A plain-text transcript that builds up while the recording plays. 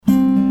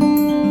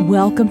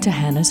Welcome to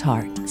Hannah's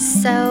Heart.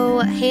 So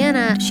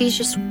Hannah, she's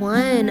just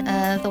one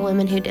of the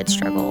women who did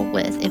struggle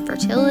with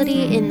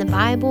infertility in the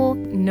Bible.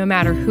 No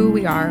matter who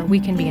we are,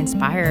 we can be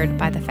inspired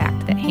by the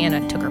fact that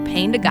Hannah took her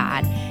pain to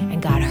God,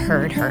 and God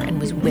heard her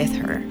and was with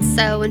her.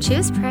 So when she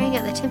was praying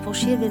at the temple,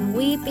 she had been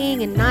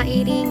weeping and not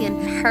eating,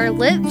 and her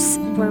lips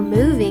were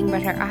moving,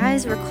 but her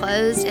eyes were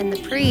closed, and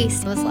the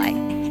priest was like,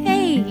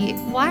 "Hey,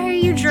 why are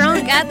you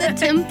drunk at the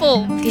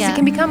temple?" It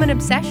can become an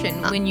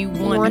obsession when you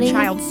want a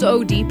child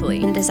so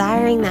deeply. And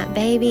desiring that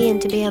baby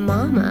and to be a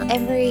mama.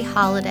 Every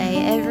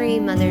holiday, every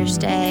Mother's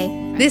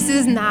Day. This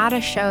is not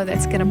a show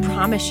that's going to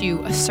promise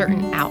you a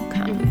certain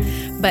outcome.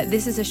 But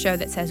this is a show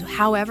that says,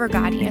 however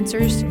God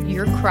answers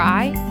your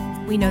cry,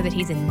 we know that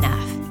He's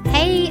enough.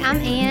 Hey, I'm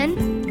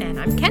Ann. And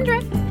I'm Kendra.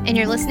 And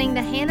you're listening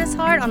to Hannah's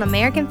Heart on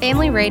American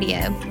Family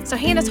Radio. So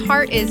Hannah's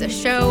Heart is a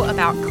show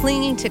about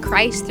clinging to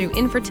Christ through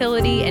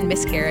infertility and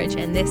miscarriage.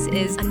 And this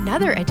is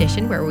another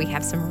edition where we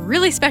have some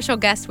really special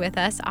guests with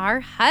us, our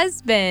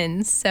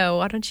husbands. So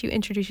why don't you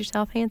introduce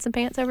yourself, handsome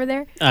pants over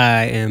there?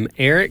 I am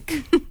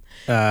Eric,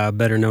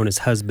 better known as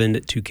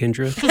husband to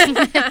Kendra.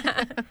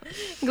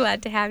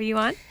 Glad to have you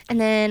on. And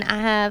then I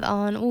have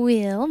on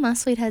Will, my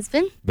sweet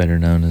husband. Better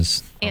known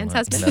as Ann's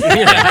husband.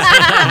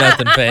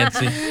 Nothing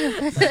fancy.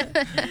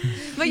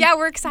 But yeah,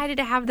 we're excited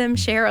to have them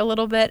share a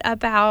little bit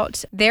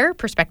about their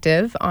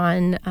perspective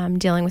on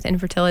dealing with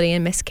infertility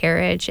and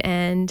miscarriage.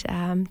 And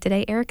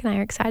today, Eric and I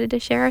are excited to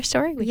share our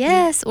story with you.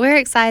 Yes, we're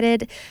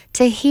excited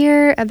to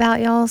hear about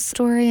y'all's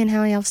story and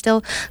how y'all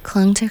still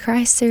clung to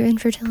Christ through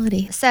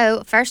infertility.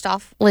 So first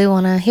off, we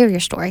want to hear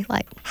your story.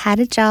 Like, how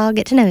did y'all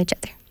get to know each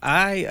other?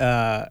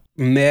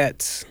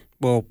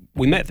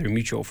 We met through a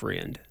mutual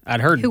friend.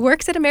 I'd heard who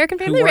works at American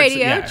Family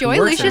Radio. Joy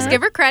Lucius,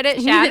 give her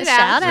credit. Shout it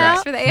out.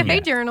 Works for the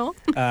AFA Journal.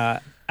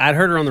 I'd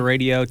heard her on the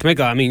radio.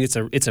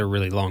 It's a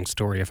really long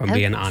story if I'm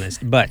being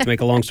honest. But to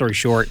make a long story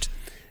short,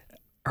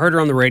 heard her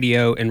on the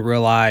radio and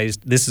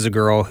realized this is a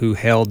girl who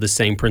held the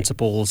same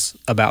principles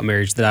about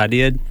marriage that I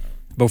did.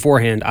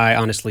 Beforehand,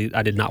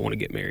 I did not want to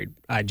get married.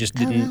 I just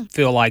didn't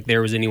feel like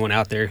there was anyone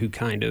out there who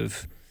kind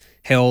of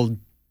held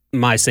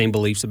my same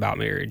beliefs about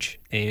marriage.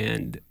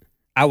 And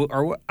I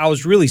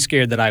was really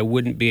scared that I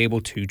wouldn't be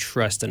able to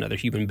trust another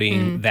human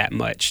being that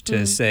much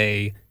to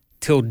say,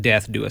 till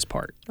death do us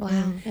part.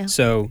 Wow. Yeah.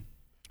 So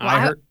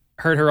I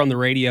heard her on the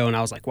radio, and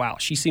I was like, wow,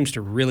 she seems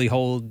to really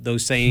hold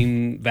those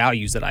same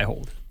values that I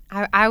hold.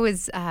 I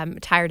was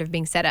tired of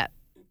being set up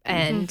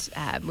and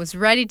was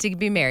ready to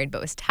be married, but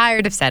was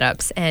tired of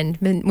setups. And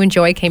when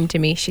Joy came to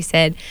me, she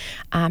said,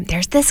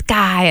 there's this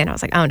guy. And I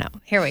was like, oh no,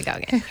 here we go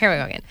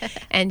again.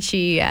 And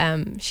she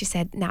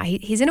said, now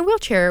he's in a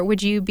wheelchair.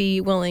 Would you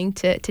be willing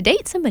to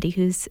date somebody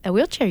who's a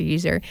wheelchair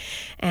user?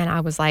 And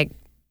I was like,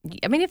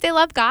 I mean, if they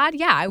love God,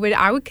 yeah,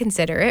 I would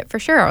consider it for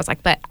sure. I was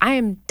like, but I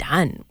am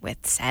done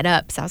with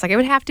setups. I was like, it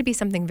would have to be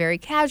something very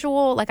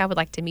casual. Like, I would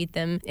like to meet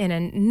them in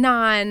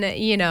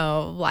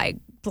a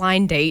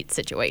blind date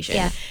situation.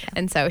 Yeah.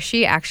 And so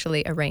she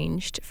actually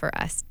arranged for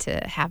us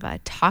to have a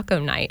taco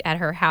night at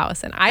her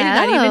house. And I did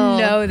not even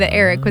know that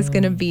Eric was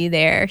going to be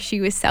there. She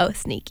was so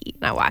sneaky.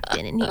 And I walked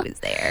in and he was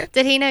there.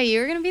 Did he know you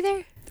were going to be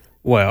there?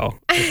 Well,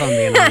 if I'm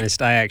being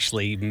honest, I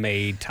actually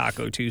made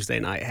Taco Tuesday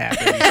night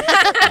happen.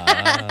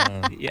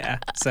 Yeah.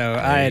 So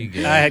I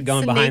had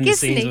gone behind the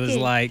scenes. It was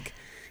like,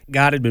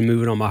 God had been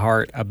moving on my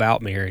heart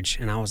about marriage.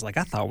 And I was like,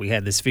 I thought we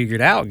had this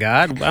figured out,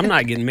 God. I'm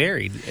not getting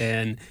married.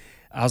 And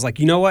I was like,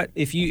 you know what?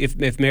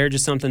 If marriage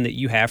is something that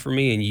you have for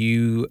me and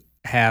you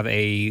have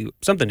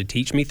something to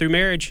teach me through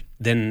marriage,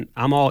 then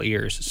I'm all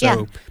ears.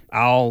 So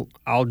I'll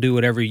do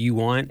whatever you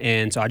want.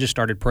 And so I just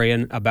started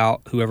praying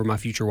about whoever my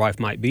future wife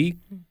might be.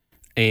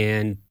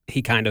 And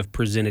he kind of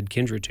presented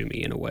Kendra to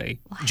me in a way.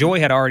 Wow. Joy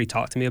had already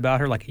talked to me about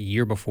her like a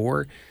year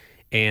before.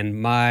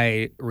 And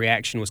my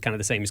reaction was kind of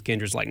the same as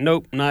Kendra's, like,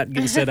 nope, not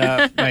getting set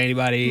up by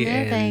anybody. No,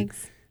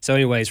 thanks. So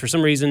anyways, for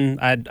some reason,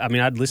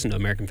 I'd listened to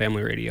American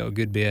Family Radio a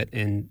good bit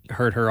and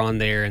heard her on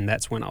there, and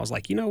that's when I was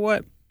like, you know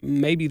what?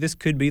 Maybe this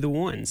could be the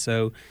one.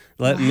 So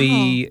I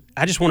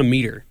just want to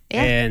meet her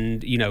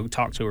and,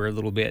 talk to her a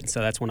little bit.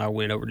 So that's when I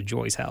went over to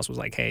Joy's house, was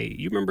like, hey,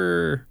 you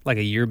remember like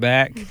a year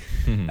back?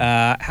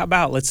 How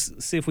about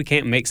let's see if we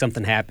can't make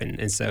something happen?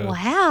 And so.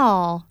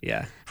 Wow.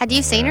 Yeah. Had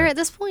you seen her at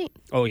this point?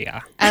 Oh, yeah.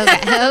 Okay.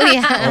 Oh,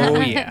 yeah. Oh,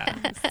 yeah.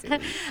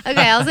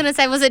 Okay, I was going to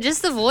say, was it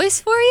just the voice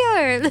for you?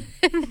 Or?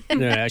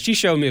 No, she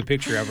showed me a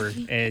picture of her,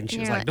 and she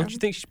was like, don't you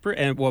think she's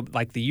pretty? And,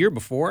 the year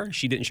before,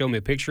 she didn't show me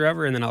a picture of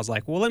her, and then I was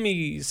like, well, let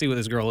me see what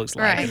this girl looks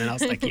like. Right. And then I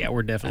was like, yeah,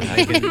 we're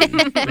definitely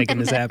making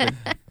this happen.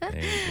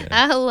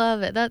 I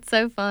love it. That's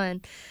so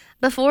fun.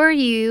 Before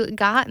you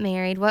got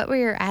married, what were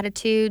your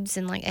attitudes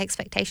and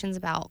expectations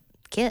about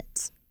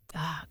kids?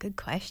 Good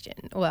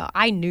question. Well,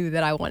 I knew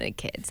that I wanted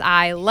kids.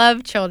 I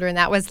love children.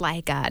 That was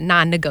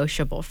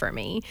non-negotiable for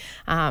me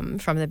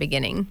from the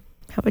beginning.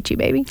 How about you,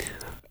 baby?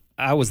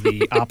 I was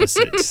the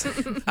opposite. As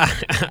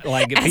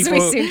we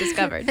soon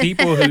discovered.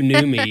 People who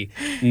knew me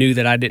knew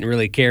that I didn't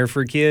really care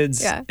for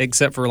kids,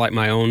 except for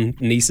my own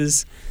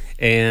nieces.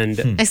 And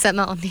except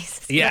my own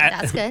nieces.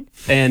 Yeah. That's good.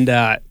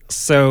 And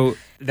so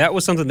that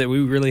was something that we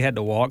really had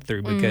to walk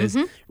through because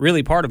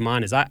really part of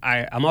mine is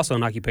I'm also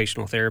an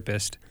occupational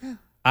therapist.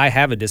 I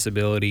have a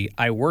disability.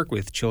 I work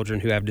with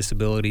children who have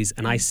disabilities,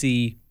 and I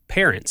see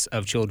parents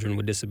of children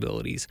with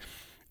disabilities.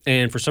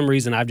 And for some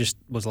reason, I just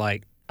was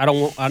like, I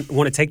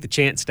want to take the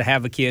chance to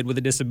have a kid with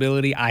a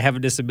disability. I have a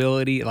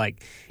disability.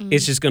 Like,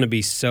 it's just going to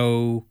be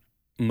so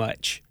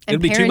much. And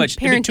It'll be too much.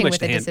 Parenting with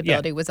a to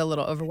disability was a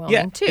little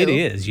overwhelming too. It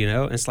is,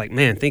 It's like,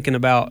 man, thinking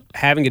about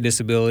having a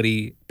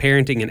disability,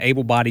 parenting an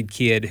able-bodied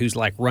kid who's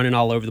like running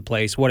all over the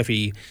place. What if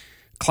he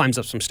climbs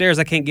up some stairs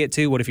I can't get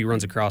to? What if he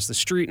runs across the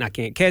street and I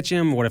can't catch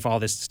him? What if all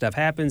this stuff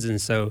happens? And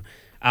so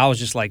I was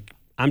just like,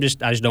 I just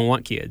don't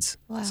want kids.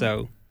 Wow.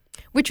 So.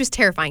 Which was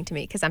terrifying to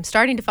me because I'm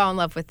starting to fall in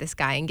love with this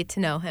guy and get to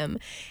know him.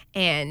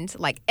 And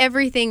like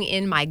everything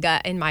in my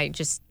gut and my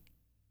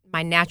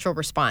natural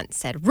response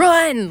said,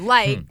 run,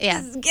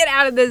 just get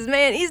out of this,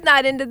 man. He's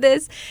not into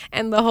this.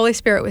 And the Holy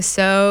Spirit was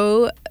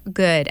so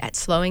good at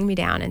slowing me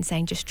down and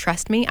saying, just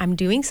trust me. I'm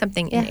doing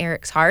something in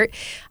Eric's heart.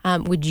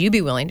 Would you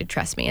be willing to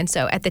trust me? And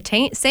so at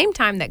the same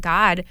time that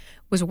God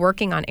was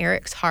working on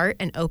Eric's heart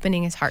and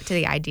opening his heart to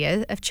the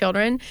idea of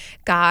children,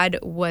 God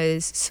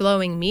was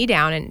slowing me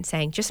down and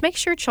saying, just make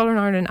sure children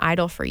aren't an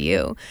idol for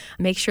you.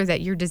 Make sure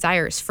that your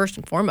desire is first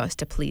and foremost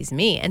to please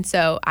me. And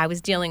so I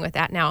was dealing with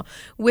that. Now,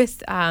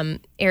 with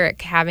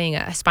Eric having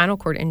a spinal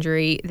cord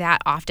injury,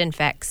 that often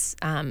affects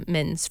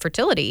men's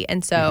fertility.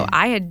 And so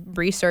I had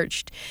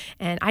researched,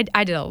 and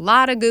I did a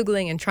lot of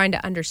Googling and trying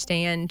to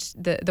understand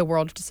the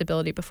world of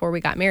disability before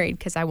we got married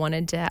because I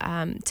wanted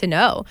to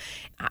know.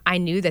 I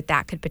knew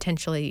that could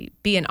potentially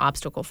be an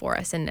obstacle for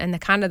us. And the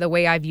kind of the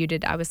way I viewed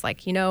it, I was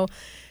like,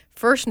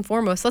 first and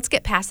foremost, let's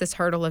get past this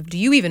hurdle of, do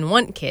you even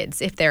want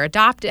kids? If they're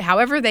adopted,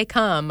 however they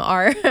come,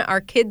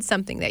 are kids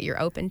something that you're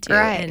open to?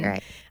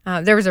 Right.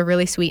 There was a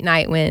really sweet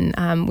night when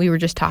we were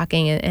just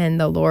talking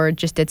and the Lord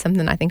just did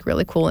something I think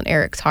really cool in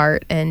Eric's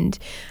heart. And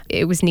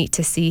it was neat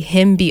to see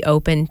him be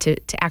open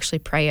to actually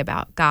pray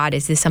about, God,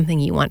 is this something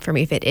you want for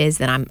me? If it is,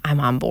 then I'm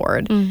on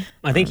board.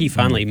 I think he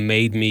finally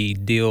made me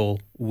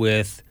deal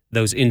with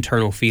those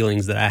internal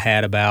feelings that I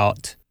had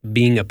about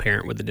being a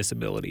parent with a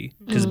disability.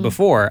 Because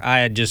before, I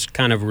had just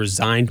kind of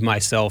resigned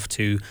myself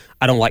to,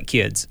 I don't like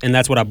kids. And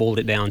that's what I boiled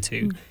it down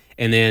to.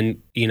 And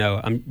then,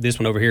 this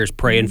one over here is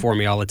praying for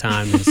me all the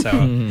time. And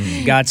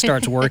so God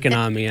starts working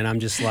on me, and I'm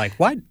just like,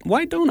 why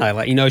don't I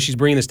like, she's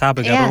bringing this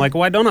topic up. I'm like,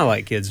 why don't I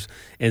like kids?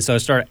 And so I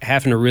started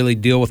having to really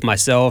deal with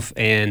myself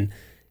and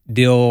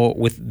deal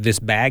with this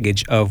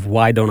baggage of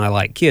why don't I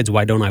like kids?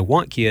 Why don't I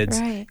want kids?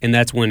 Right. And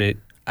that's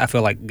when I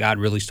feel like God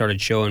really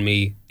started showing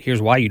me,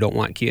 here's why you don't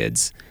want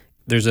kids.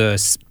 There's a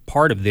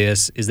part of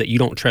this is that you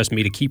don't trust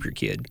me to keep your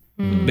kid.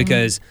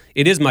 Because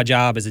it is my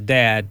job as a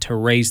dad to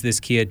raise this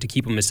kid to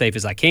keep them as safe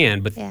as I can.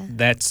 But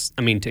that's,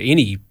 to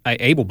any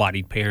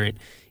able-bodied parent,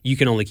 you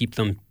can only keep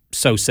them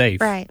so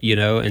safe, right.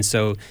 And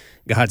so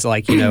God's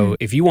like,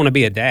 if you want to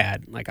be a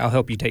dad, like, I'll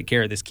help you take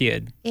care of this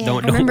kid. Yeah.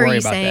 Don't I remember worry you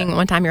about saying that.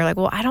 one time, you're like,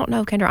 well, I don't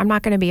know, Kendra, I'm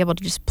not going to be able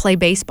to just play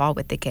baseball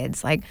with the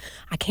kids. Like,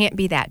 I can't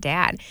be that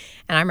dad.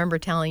 And I remember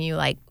telling you,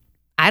 like,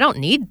 I don't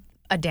need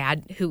a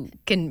dad who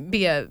can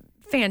be a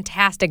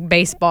fantastic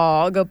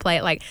baseball, go play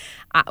it. Like,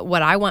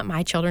 what I want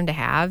my children to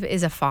have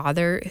is a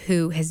father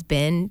who has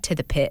been to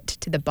the pit,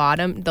 to the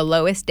bottom, the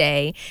lowest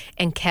day,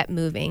 and kept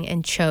moving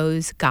and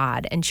chose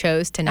God and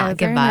chose to not Over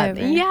give and up.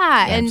 over.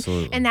 Yeah,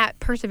 Absolutely. and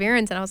that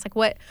perseverance. And I was like,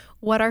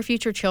 what our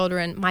future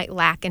children might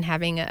lack in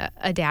having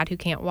a dad who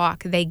can't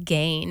walk, they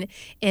gain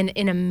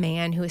in a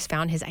man who has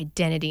found his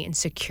identity and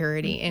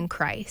security in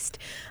Christ.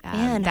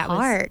 And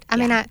heart. I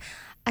mean,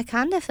 I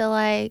kind of feel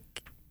like,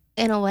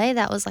 in a way,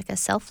 that was like a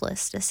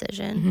selfless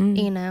decision,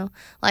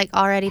 like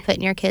already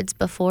putting your kids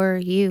before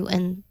you,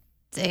 and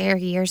they're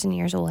years and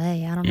years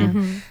away. I don't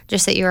know,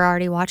 just that you're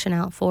already watching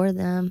out for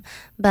them.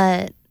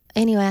 But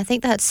anyway, I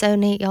think that's so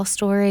neat, y'all's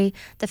story.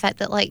 The fact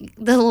that, like,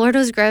 the Lord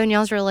was growing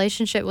y'all's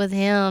relationship with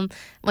Him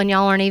when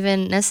y'all weren't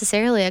even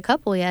necessarily a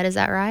couple yet. Is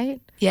that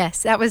right?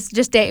 Yes, that was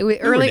just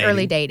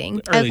early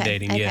dating. Early Okay,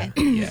 dating, okay.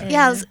 yeah.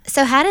 Yeah.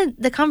 So how did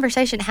the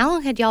conversation, how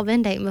long had y'all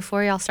been dating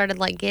before y'all started,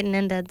 like, getting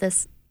into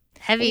this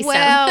heavy stuff?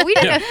 Well, we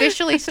didn't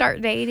officially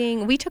start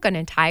dating. We took an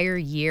entire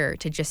year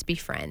to just be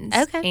friends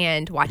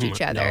and watch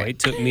each other. No, it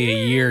took me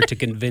a year to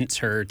convince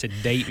her to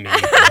date me.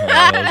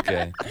 Oh,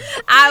 okay.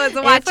 I was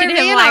watching we're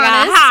him being like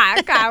honest. a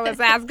hawk. I was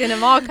asking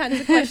him all kinds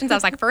of questions. I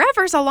was like,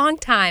 forever's a long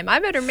time. I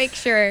better make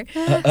sure.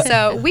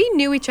 So we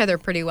knew each other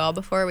pretty well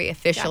before we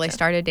officially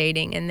started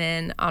dating. And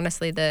then,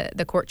 honestly,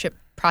 the courtship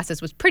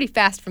process was pretty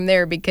fast from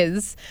there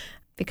because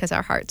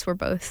our hearts were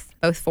both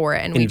for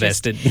it, and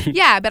invested.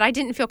 But I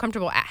didn't feel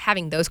comfortable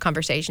having those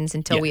conversations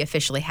until we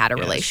officially had a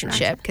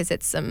relationship, because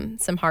it's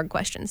some hard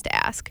questions to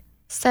ask.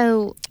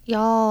 So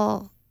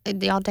y'all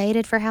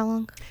dated for how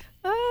long?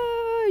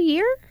 A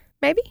year,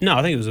 maybe. No,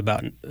 I think it was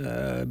about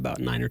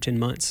 9 or 10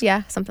 months.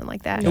 Yeah, something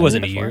like that. It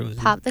wasn't a year. It was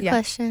Pop the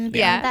question.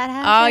 Yeah. How'd that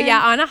Oh, happen?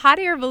 yeah, on a hot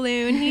air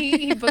balloon.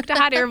 He booked a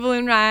hot air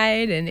balloon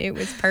ride, and it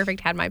was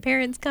perfect. Had my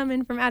parents come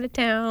in from out of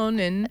town,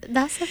 and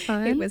That's so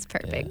fun. it was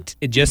perfect.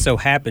 It just so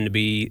happened to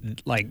be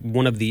like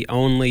one of the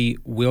only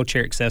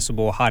wheelchair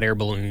accessible hot air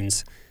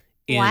balloons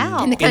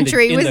Wow. In the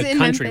country was in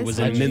country Memphis. was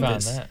How'd in you find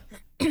Memphis. that?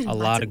 A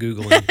lot of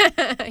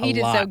Googling. He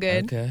did so lot.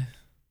 good. Okay.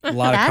 A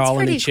lot of That's calling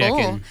pretty and checking.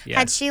 cool. Yeah.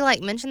 Had she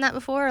like mentioned that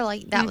before, or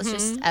like that was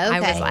just okay? I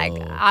was like,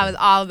 Oh, okay. I was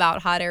all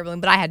about hot air balloon,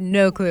 but I had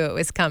no clue it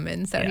was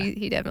coming. So Yeah.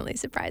 he definitely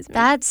surprised me.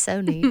 That's so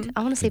neat.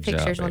 I want to see Good job,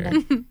 pictures one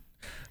Mary. day.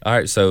 All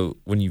right. So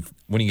when you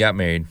got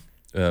married,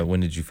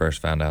 when did you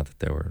first find out that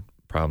there were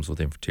problems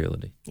with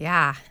infertility?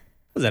 Yeah.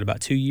 Was that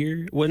about 2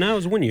 years? Well, no, it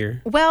was 1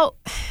 year. Well,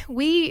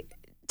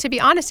 to be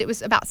honest, it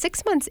was about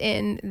 6 months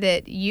in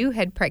that you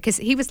had prayed, because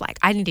he was like,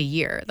 I need a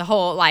year. The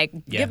whole, like,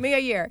 Yeah. give me a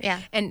year.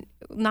 Yeah. And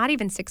not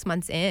even 6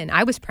 months in,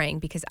 I was praying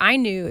because I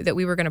knew that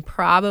we were going to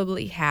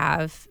probably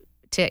have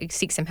to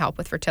seek some help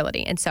with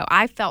fertility. And so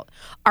I felt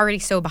already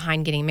so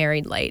behind getting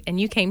married late. And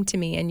you came to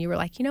me and you were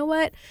like, you know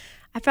what?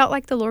 I felt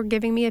like the Lord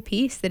giving me a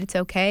peace that it's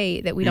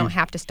okay, that we don't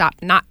have to stop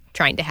not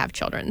trying to have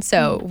children.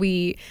 So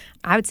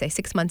I would say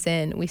 6 months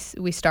in,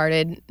 we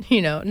started,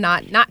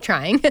 not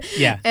trying.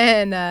 Yeah.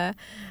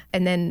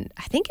 And then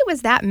I think it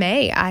was that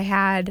May, I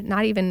had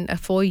not even a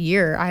full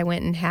year. I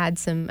went and had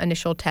some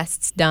initial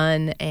tests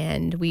done,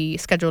 and we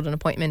scheduled an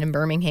appointment in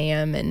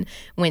Birmingham and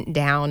went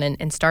down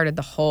and started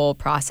the whole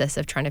process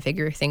of trying to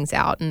figure things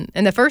out.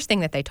 And the first thing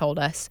that they told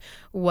us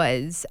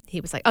was,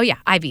 he was like, oh yeah,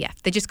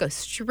 IVF. They just go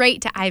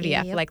straight to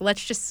IVF. Yep. Like,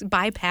 let's just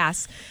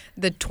bypass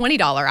the $20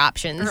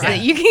 options that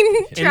you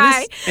can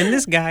try. And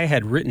this guy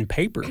had written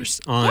papers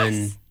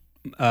on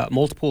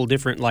multiple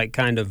different, like,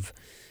 kind of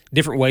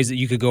different ways that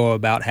you could go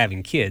about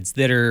having kids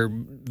that are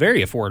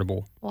very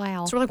affordable.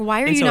 Wow. So we're like,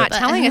 why are And you so- not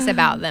telling us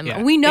about them?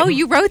 Yeah. We know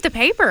you wrote the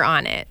paper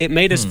on it. It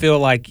made us feel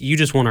like you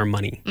just want our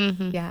money.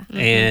 Yeah.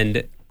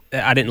 And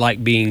I didn't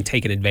like being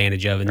taken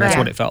advantage of, and that's Right.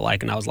 what it felt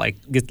like. And I was like,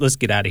 let's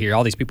get out of here.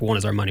 All these people want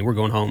is our money. We're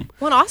going home.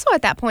 Well, and also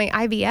at that point,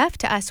 IVF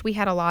to us, we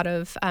had a lot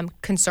of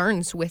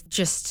concerns with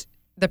just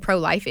the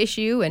pro-life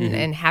issue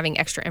and having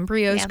extra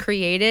embryos Yeah.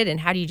 created, and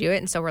how do you do it?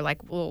 And so we're like,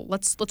 well,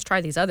 let's try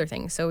these other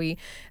things. So we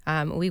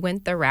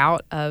went the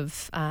route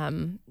of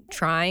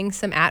trying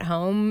some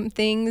at-home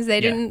things. That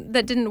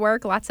didn't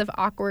work. Lots of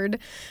awkward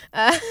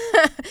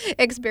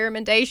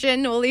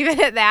experimentation. We'll leave it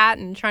at that,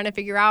 and trying to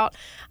figure out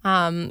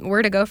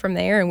where to go from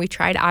there. And we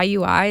tried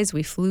IUIs.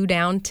 We flew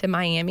down to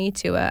Miami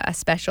to a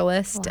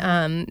specialist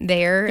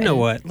there. You know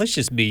what? Let's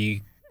just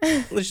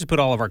put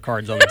all of our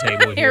cards on the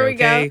table here. Here we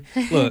go. Okay?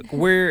 Look,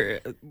 we're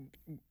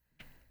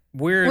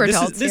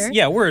adults here.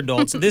 Yeah, we're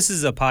adults. This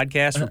is a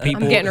podcast for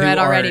people getting who red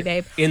are already,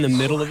 babe. in the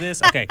middle of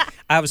this. Okay,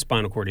 I have a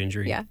spinal cord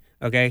injury. Yeah.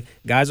 Okay,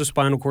 guys with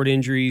spinal cord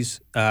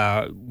injuries,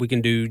 we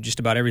can do just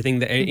about everything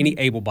that Mm-hmm. any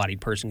able-bodied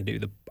person can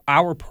do.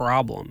 Our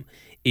problem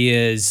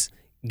is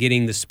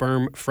getting the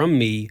sperm from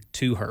me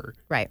to her.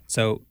 Right.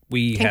 So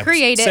we Can have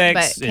create it,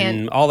 sex but can't-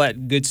 and all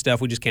that good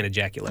stuff. We just can't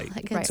ejaculate.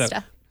 That good Right.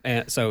 stuff.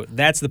 So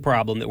that's the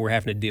problem that we're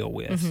having to deal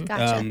with. Mm-hmm.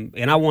 Gotcha.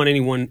 And I want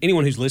anyone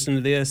who's listening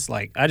to this,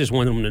 like, I just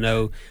want them to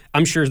know,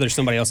 I'm sure there's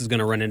somebody else is going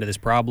to run into this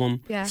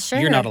problem. Yeah. Sure.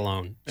 You're not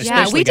alone. Yeah,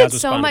 Especially we guys did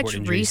with so spinal much cord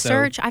injuries. So-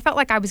 research. I felt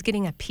like I was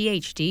getting a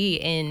PhD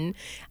in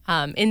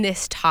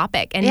this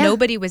topic, and Yeah.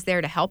 nobody was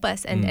there to help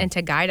us and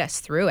to guide us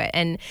through it.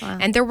 And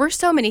there were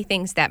so many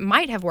things that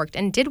might have worked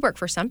and did work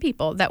for some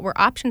people that were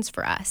options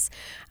for us.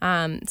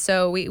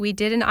 So we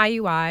did an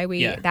IUI.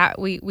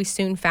 We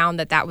soon found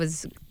that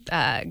was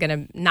going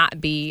to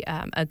not be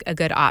a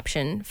good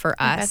option for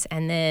us,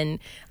 and then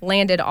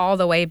landed all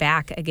the way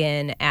back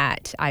again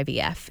at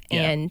IVF.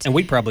 Yeah. And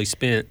we probably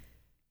spent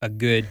a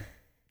good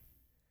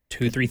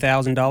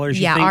 $2,000-3,000.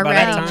 You yeah, think, by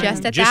that already time?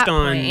 just at Just that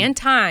on point, and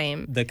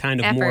time. the kind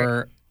of effort.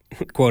 more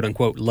quote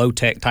unquote low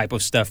tech type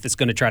of stuff that's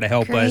going to try to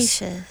help us.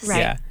 Gracious. Right.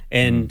 Yeah,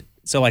 and.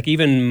 So, like,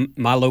 even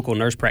my local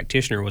nurse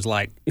practitioner was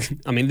like,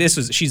 I mean,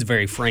 she's a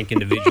very frank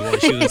individual.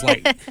 She was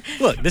like,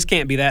 look, this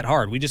can't be that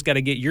hard. We just got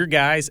to get your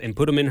guys and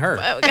put them in her.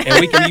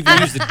 And we can even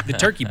use the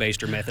turkey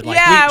baster method. Like,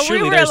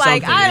 surely we were there's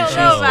like, something. I And don't she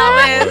know was about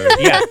like,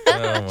 this. Yeah.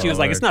 Oh, She was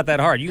like, it's not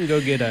that hard. You can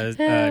go get a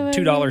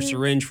 $2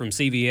 syringe from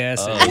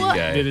CVS. And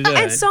Okay.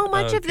 da-da-da. And so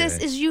much of this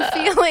Okay. is you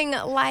feeling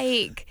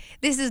like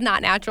this is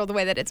not natural the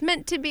way that it's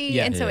meant to be,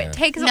 Yeah. and so Yeah. it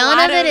takes a None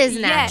lot of it is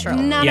yeah, natural.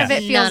 none Yeah. of it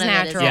feels None of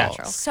it is natural.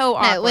 natural. So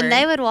awkward. No, when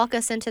they would walk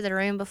us into the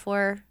room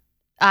before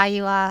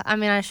IUI, I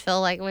mean, I just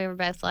feel like we were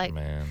both like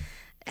Man.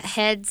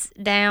 heads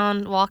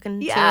down,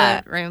 walking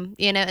Yeah. to a room,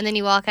 and then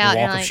you walk The out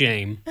walk and of you're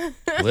shame.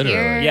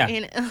 Literally. like,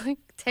 Yeah.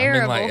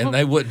 terrible. I mean, like, and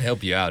they wouldn't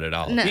help you out at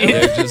all. No.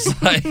 They're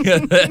just like,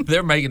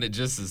 they're making it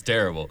just as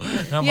terrible.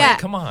 And I'm Yeah. like,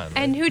 come on.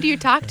 and who do you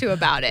talk to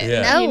about it?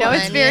 Yeah. No You know,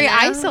 it's one, very you know?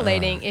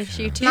 isolating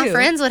issue too. My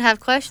friends would have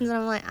questions, and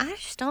I'm like, I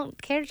just don't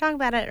care to talk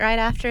about it right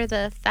after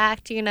the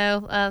fact,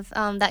 of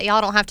that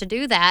y'all don't have to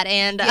do that,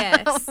 and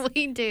Yes.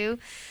 we do.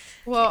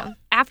 Well,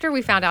 after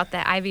we found out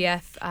that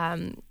IVF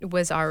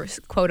was our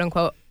quote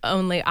unquote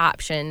only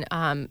option,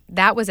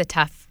 that was a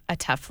tough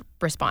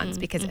response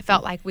because it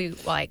felt like we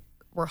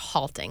were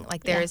halting.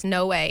 Like there is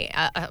no way,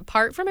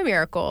 apart from a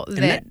miracle,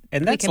 that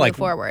and we that's can like, move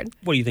forward.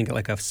 What do you think?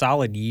 Like a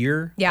solid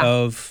year Yeah.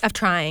 of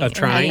Trying.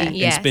 and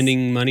Yes.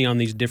 spending money on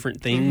these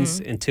different things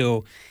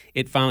until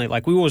it finally,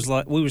 like we was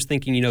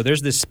thinking,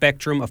 there's this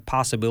spectrum of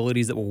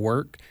possibilities that will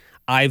work.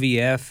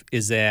 IVF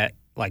is at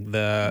like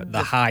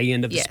the high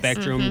end of the Yes.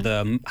 spectrum,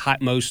 the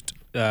most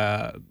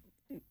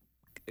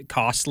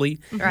costly.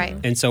 Right.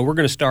 And so we're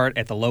going to start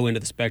at the low end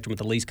of the spectrum with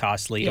the least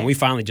costly. And we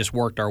finally just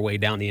worked our way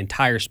down the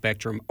entire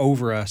spectrum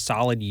over a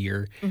solid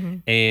year,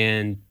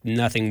 and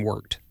nothing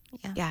worked.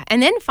 Yeah,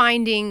 and then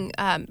finding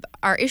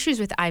our issues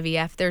with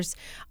IVF. There's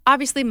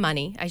obviously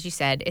money, as you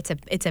said.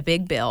 It's a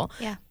big bill.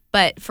 Yeah.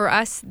 But for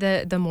us,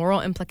 the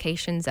moral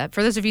implications of,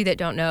 for those of you that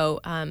don't know,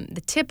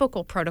 the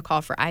typical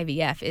protocol for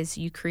IVF is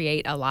you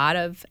create a lot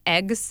of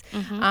eggs,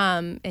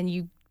 and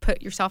you put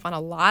yourself on a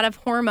lot of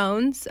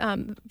hormones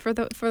for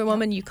the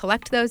woman. You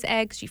collect those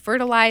eggs, you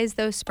fertilize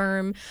those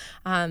sperm,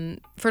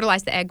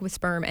 fertilize the egg with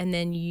sperm, and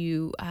then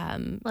you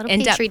end up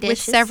Petri with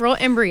dishes. several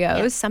embryos.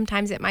 Yeah.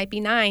 Sometimes it might be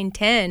 9,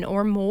 10,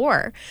 or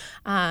more.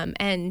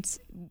 And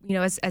you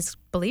know, as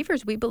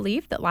believers, we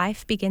believe that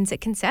life begins at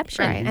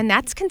conception, Right. and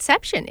that's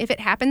conception. If it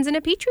happens in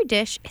a Petri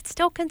dish, it's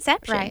still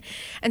conception. Right.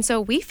 And so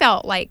we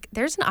felt like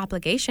there's an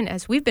obligation,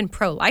 as we've been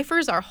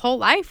pro-lifers our whole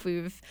life.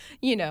 We've,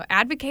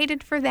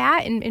 advocated for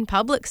that in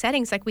public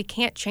settings. Like, we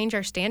can't change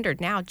our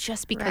standard now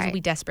just because Right. we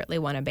desperately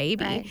want a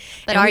baby. Right.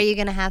 But And are we- you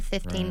going to have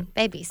 15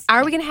 babies?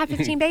 Are we going to have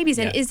 15 babies?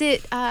 And is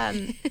it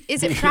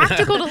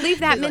practical to leave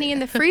that many in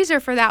the freezer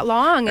for that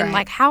long? And Right.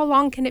 like, how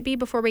long can it be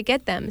before we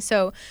get them?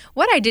 So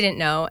what I didn't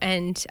know,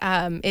 and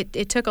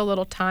it took a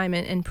little time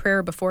and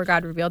prayer before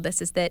God revealed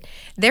this, is that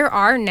there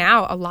are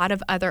now a lot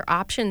of other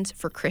options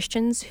for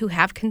Christians who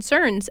have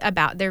concerns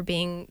about there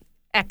being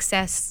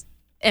excess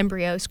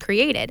embryos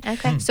created.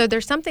 Okay. So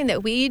there's something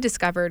that we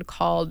discovered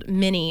called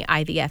mini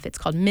IVF. It's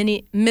called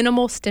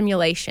minimal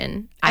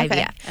stimulation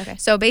IVF. Okay.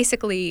 So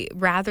basically,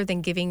 rather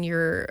than giving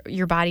your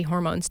body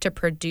hormones to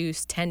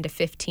produce 10 to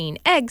 15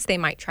 eggs, they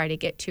might try to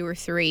get 2 or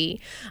 3,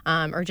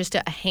 or just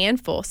a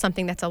handful,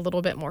 something that's a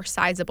little bit more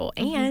sizable.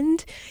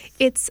 And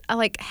it's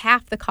like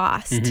half the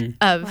cost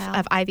of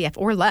IVF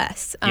or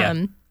less.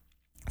 Yeah.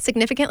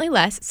 Significantly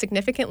less,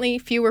 significantly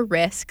fewer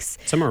risks.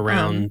 Somewhere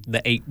around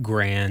the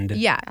 $8,000.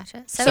 Yeah.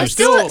 Gotcha. So it's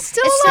still it's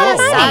still a a lot of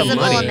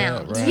sizable money.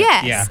 amount. Yeah,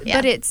 right. Yes,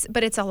 Yeah.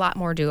 but it's a lot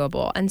more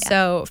doable. And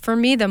so for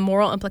me, the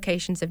moral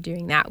implications of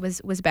doing that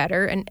was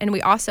better. And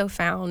we also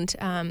found,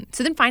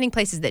 so then finding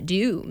places that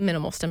do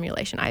minimal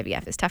stimulation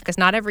IVF is tough because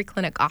not every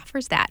clinic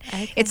offers that.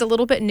 Okay. It's a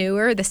little bit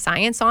newer. The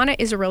science on it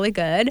is really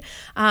good,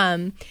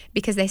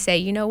 because they say,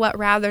 you know what,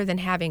 rather than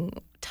having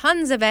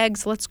tons of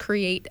eggs, let's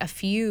create a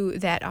few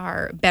that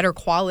are better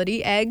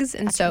quality eggs.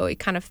 And so it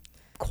kind of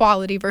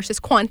quality versus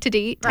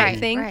quantity type Right,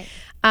 thing.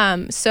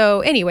 right. So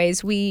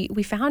anyways, we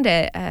found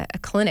a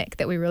clinic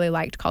that we really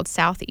liked called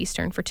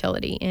Southeastern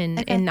Fertility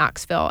in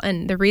Knoxville.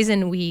 And the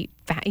reason we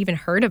even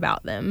heard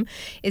about them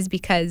is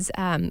because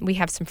we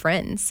have some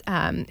friends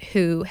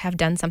who have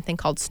done something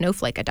called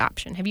snowflake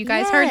adoption. Have you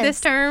guys heard this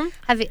Yes. term?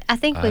 I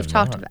think we've have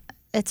talked not. about.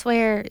 It's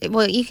where.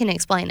 Well, you can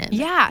explain it.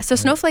 Yeah. So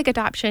snowflake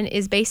adoption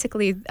is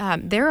basically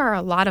there are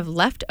a lot of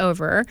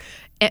leftover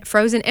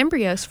frozen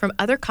embryos from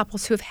other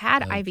couples who have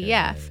had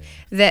IVF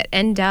that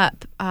end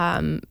up,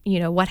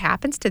 what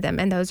happens to them,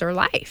 and those are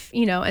life,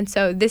 and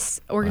so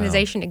this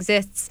organization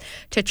exists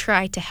to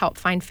try to help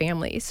find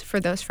families for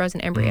those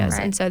frozen embryos.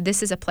 Right. And so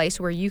this is a place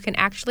where you can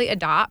actually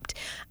adopt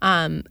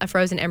a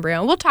frozen embryo.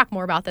 And we'll talk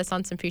more about this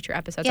on some future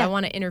episodes. Yeah. I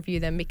want to interview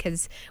them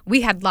because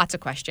we had lots of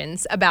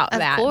questions about Of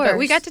that. But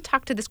we course. got to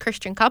talk to this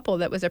Christian couple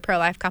that was a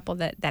pro-life couple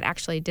that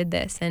actually did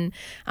this, and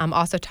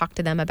also talk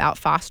to them about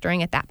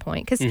fostering at that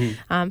point, because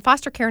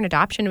foster care and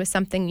adoption was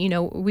something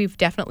we've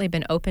definitely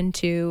been open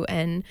to,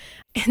 and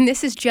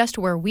this is just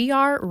where we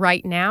are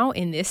right now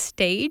in this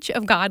stage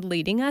of God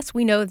leading us.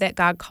 We know that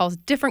God calls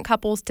different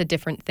couples to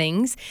different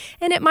things,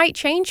 and it might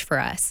change for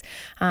us,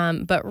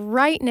 but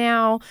right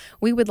now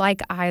we would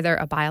like either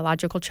a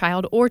biological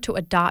child or to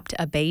adopt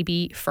a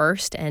baby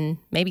first, and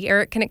maybe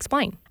Eric can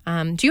explain. Do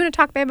you want to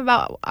talk, babe,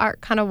 about our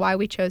kind of why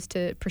we chose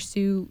to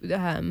pursue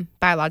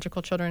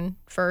biological children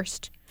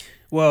first?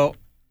 Well,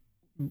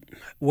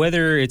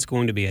 whether it's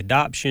going to be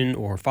adoption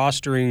or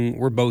fostering,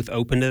 we're both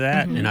open to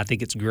that, and I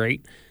think it's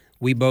great.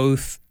 We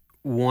both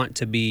want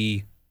to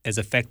be as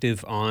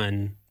effective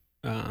on,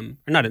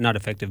 not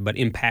effective, but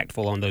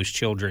impactful on those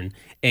children.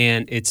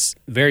 And it's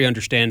very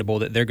understandable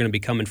that they're going to be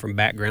coming from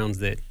backgrounds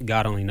that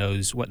God only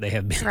knows what they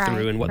have been Right,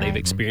 through and what they've right.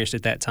 experienced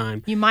at that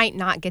time. You might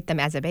not get them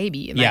as a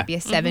baby. It Yeah. might be a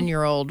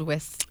 7-year-old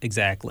with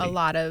Exactly. a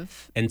lot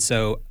of And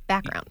so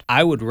background.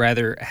 I would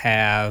rather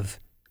have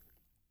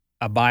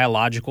a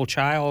biological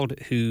child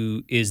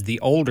who is the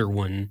older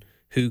one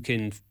who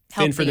can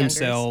Help fend for the youngers.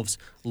 themselves,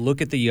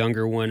 look at the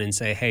younger one and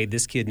say, hey,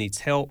 this kid needs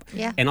help.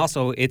 Yeah. And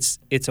also it's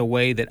a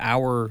way that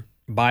our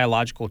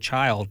biological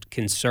child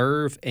can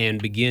serve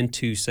and begin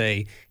to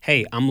say,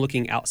 hey, I'm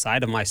looking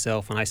outside of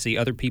myself and I see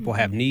other people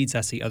have needs.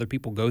 I see other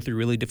people go through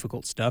really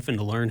difficult stuff, and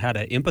to learn how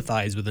to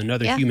empathize with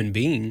another Yeah. human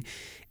being.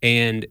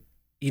 And,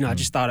 I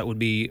just thought it would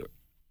be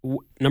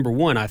number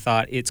one, I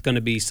thought it's going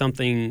to be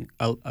something,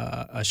 a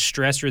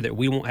stressor that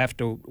we won't have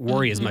to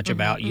worry as much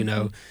about,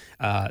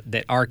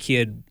 that our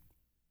kid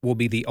will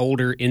be the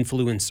older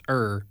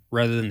influencer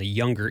rather than the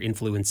younger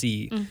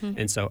influencee.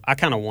 And so I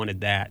kind of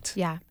wanted that.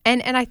 Yeah.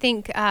 And I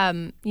think,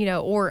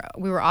 or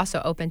we were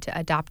also open to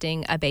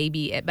adopting a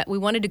baby, but we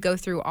wanted to go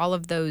through all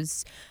of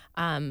those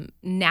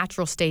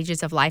natural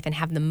stages of life and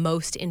have the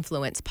most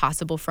influence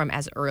possible from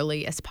as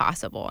early as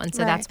possible. And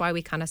so that's why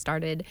we kind of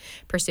started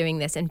pursuing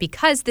this. And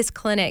because this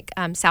clinic,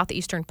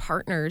 Southeastern,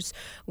 partners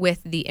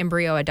with the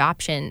Embryo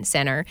Adoption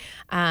Center,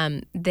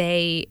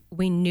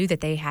 we knew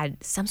that they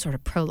had some sort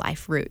of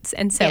pro-life roots.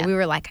 And so we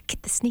were like, I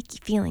get the sneaky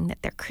feeling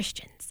that they're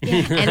Christians.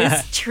 And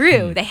it's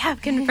true. They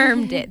have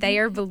confirmed it. They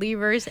are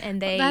believers,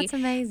 and That's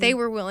amazing. They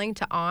were willing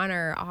to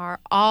honor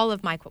all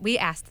of my. We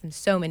asked them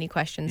so many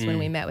questions when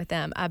we met with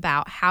them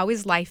about how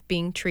is life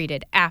being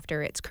treated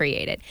after it's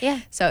created.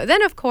 Yeah. So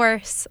then, of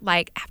course,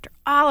 like after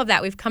all of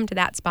that, we've come to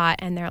that spot,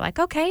 and they're like,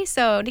 okay,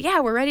 so yeah,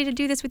 we're ready to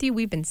do this with you.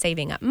 We've been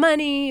saving up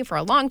money for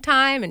a long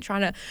time and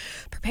trying to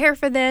prepare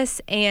for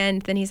this.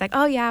 And then he's like,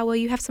 oh yeah, well,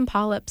 you have some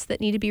polyps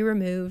that need to be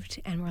removed,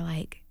 and we're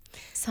like,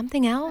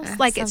 something else?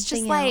 Like, it's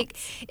just like,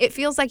 it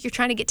feels like you're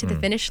trying to get to the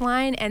finish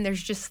line, and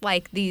there's just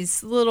like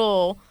these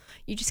little,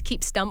 you just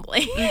keep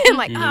stumbling. And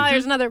like, oh,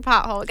 there's another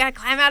pothole. Got to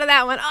climb out of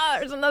that one. Oh,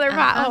 there's another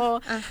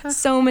pothole.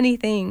 So many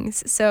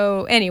things.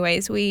 So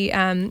anyways, we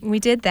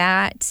did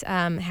that,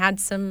 had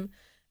some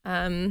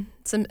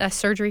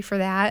surgery for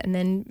that, and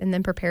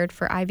then prepared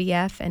for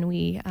IVF, and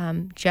we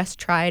just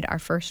tried our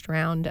first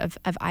round of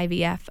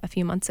IVF a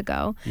few months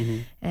ago.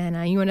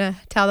 And you want to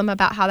tell them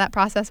about how that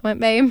process went,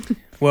 babe?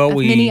 Well,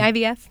 mini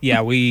IVF.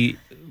 Yeah, we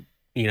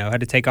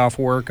had to take off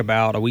work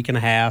about a week and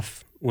a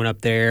half. Went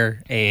up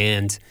there,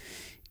 and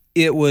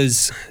it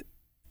was,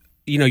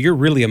 you're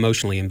really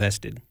emotionally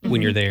invested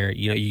when you're there.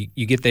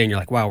 You get there and you're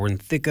like, wow, we're in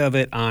the thick of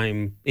it.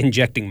 I'm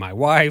injecting my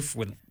wife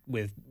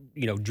with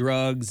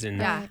drugs,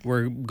 and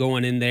we're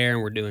going in there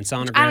and we're doing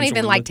sonograms. I don't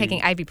even like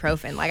taking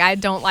ibuprofen. Like, I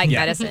don't like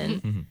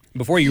medicine.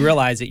 Before you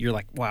realize it, you're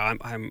like, wow,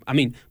 I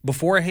mean,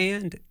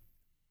 beforehand,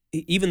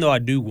 even though I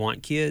do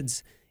want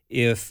kids,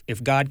 if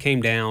God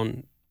came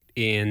down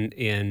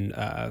in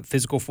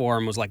physical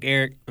form, was like,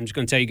 Eric, I'm just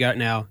going to tell you guys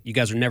now, you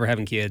guys are never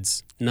having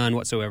kids, none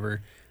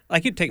whatsoever.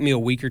 Like, it'd take me a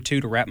week or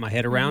two to wrap my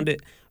head around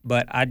it,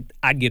 but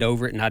I'd get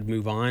over it and I'd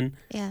move on.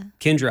 Yeah.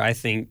 Kendra, I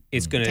think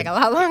it's going to take a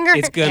lot longer.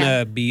 It's going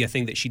to be a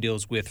thing that she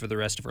deals with for the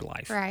rest of her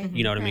life. Right.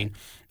 You know what I mean?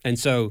 And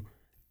so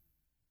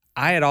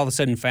I had all of a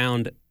sudden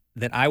found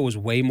that I was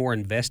way more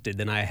invested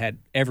than I had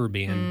ever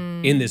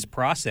been in this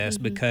process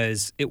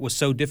because it was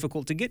so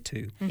difficult to get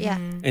to. Yeah.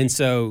 And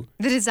so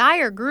the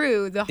desire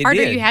grew the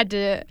harder you had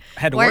to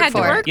work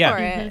for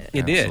it.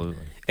 It did.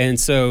 And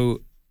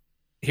so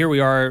here we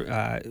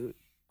are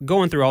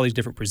going through all these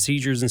different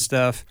procedures and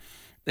stuff,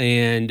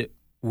 and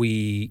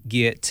we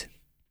get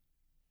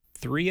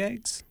 3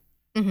 eggs.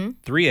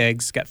 3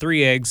 eggs. Got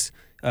 3 eggs.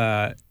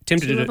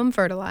 Tempted 2 of them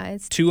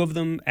fertilized. 2 of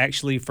them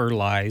actually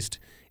fertilized.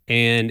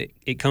 And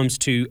it comes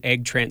to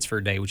egg transfer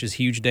day, which is a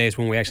huge day. It's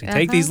when we actually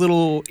take these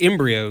little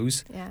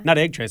embryos, not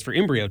egg transfer,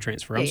 embryo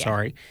transfer, I'm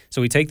sorry.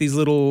 So we take these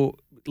little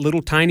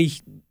tiny,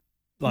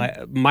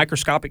 like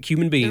microscopic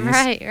human beings.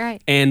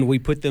 Right. And we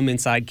put them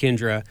inside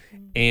Kendra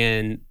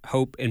and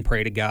hope and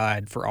pray to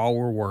God for all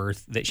we're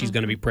worth that she's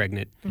going to be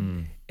pregnant.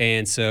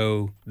 And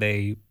so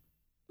they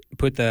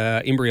put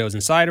the embryos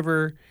inside of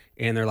her,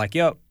 and they're like,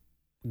 yep.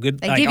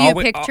 Good. They give you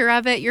a picture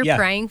of it. You're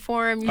praying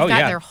for them. You've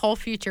got their whole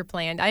future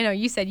planned. I know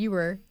you said you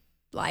were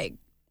like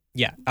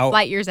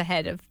light years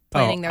ahead of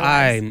planning their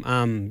lives.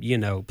 I'm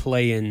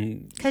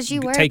playing, because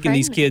you were taking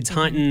these kids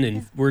hunting,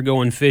 and we're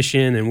going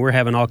fishing, and we're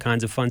having all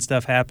kinds of fun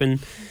stuff happen.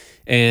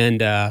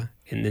 And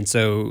then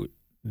so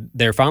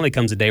there finally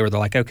comes a day where they're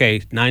like,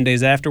 okay, 9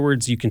 days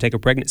afterwards, you can take a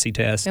pregnancy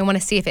test. I want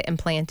to see if it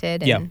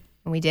implanted. And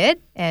we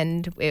did.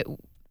 And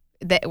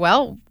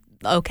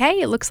okay,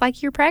 it looks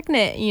like you're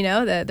pregnant.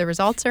 The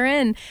results are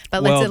in,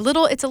 but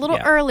it's a little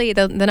early.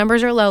 The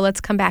numbers are low.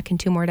 Let's come back in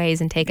 2 more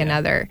days and take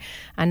another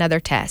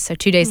test. So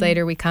 2 days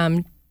later, we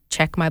come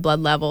check my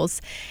blood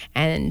levels,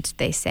 and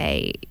they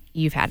say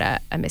you've had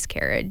a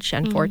miscarriage.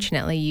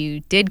 Unfortunately,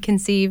 you did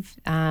conceive,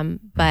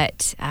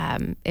 but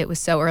it was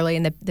so early,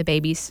 and the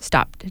babies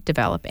stopped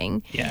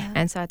developing. Yeah,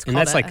 and so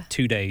that's like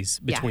 2 days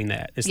between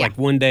that. It's like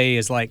one day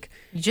is like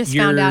you just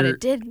found out it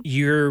did.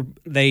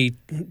 They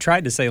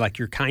tried to say like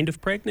you're kind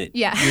of pregnant.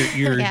 Yeah,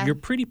 you're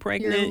pretty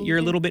pregnant. You're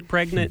a little bit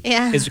pregnant.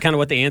 Yeah, is kind of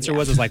what the answer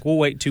was. It was like, we'll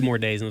wait 2 more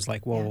days, and it was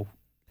like, well,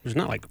 there's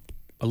not like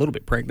a little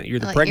bit pregnant. You're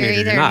either pregnant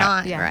or you're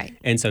not. Yeah. Right.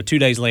 And so 2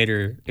 days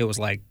later, it was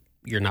like,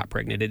 you're not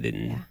pregnant. It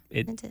didn't.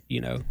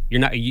 You're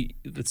not.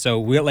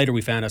 So later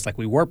we found out like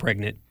we were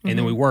pregnant, and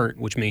then we weren't,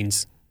 which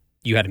means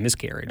you had a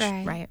miscarriage.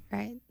 Right.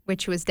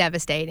 Which was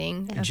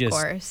devastating, of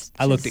course.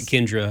 I looked at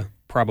Kendra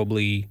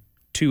probably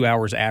 2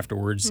 hours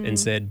afterwards and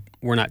said,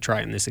 we're not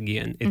trying this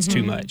again. It's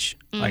too much.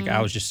 Like,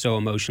 I was just so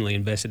emotionally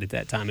invested at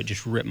that time. It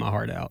just ripped my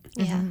heart out.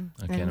 Yeah.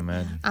 I can't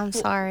imagine. I'm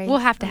sorry. We'll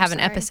have to have an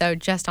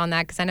episode just on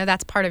that, because I know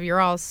that's part of your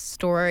all's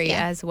story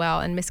as well.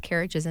 And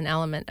miscarriage is an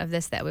element of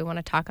this that we want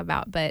to talk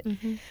about. But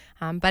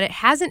it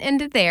hasn't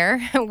ended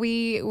there.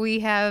 We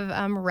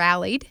have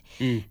rallied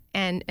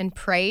and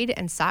prayed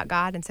and sought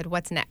God and said,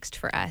 what's next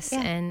for us?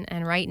 Yeah.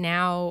 And right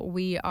now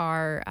we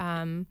are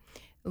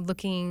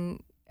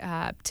looking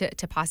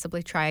to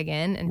possibly try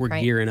again. And we're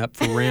pray. gearing up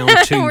for round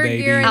 2, We're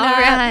baby. gearing All up.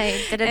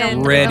 right.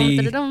 And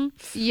ready.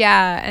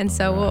 Yeah, and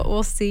so All right.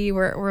 we'll see.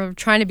 We're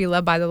trying to be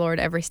led by the Lord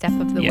every step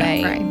of the Yeah,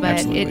 way, right. but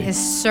Absolutely. it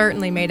has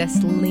certainly made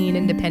us lean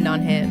and depend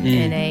on Him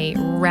in a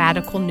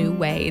radical new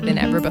way than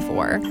ever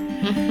before.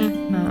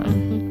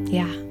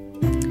 Yeah.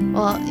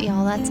 Well,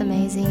 y'all, that's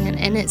amazing.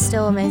 And it's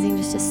still amazing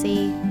just to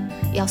see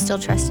y'all still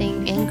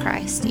trusting in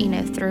Christ,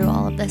 through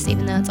all of this,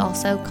 even though it's all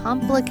so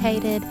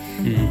complicated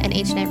and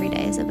each and every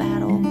day is a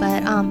battle.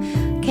 But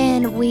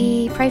can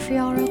we pray for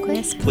y'all real quick?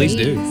 Yes, Please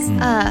do.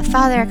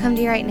 Father, I come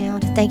to you right now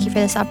to thank you for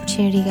this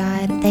opportunity,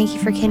 God. Thank you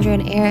for Kendra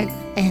and Eric,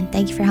 and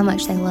thank you for how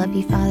much they love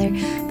you, Father.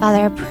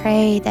 Father, I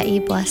pray that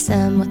you bless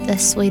them with the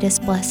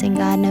sweetest blessing,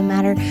 God, no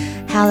matter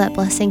how that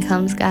blessing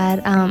comes, God.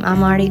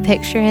 I'm already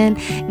picturing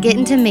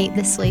getting to meet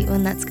the sweet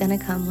one that's going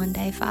to come one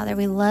day, Father.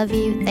 We love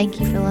you. Thank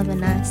you for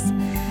loving us.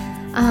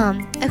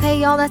 Okay,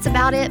 y'all, that's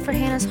about it for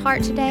Hannah's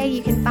Heart today.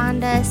 You can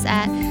find us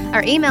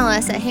or email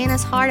us at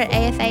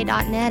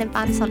hannahsheart@afa.net and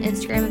find us on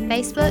Instagram and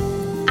Facebook.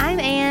 I'm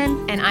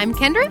Ann. And I'm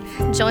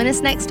Kendra. Join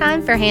us next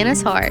time for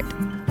Hannah's Heart.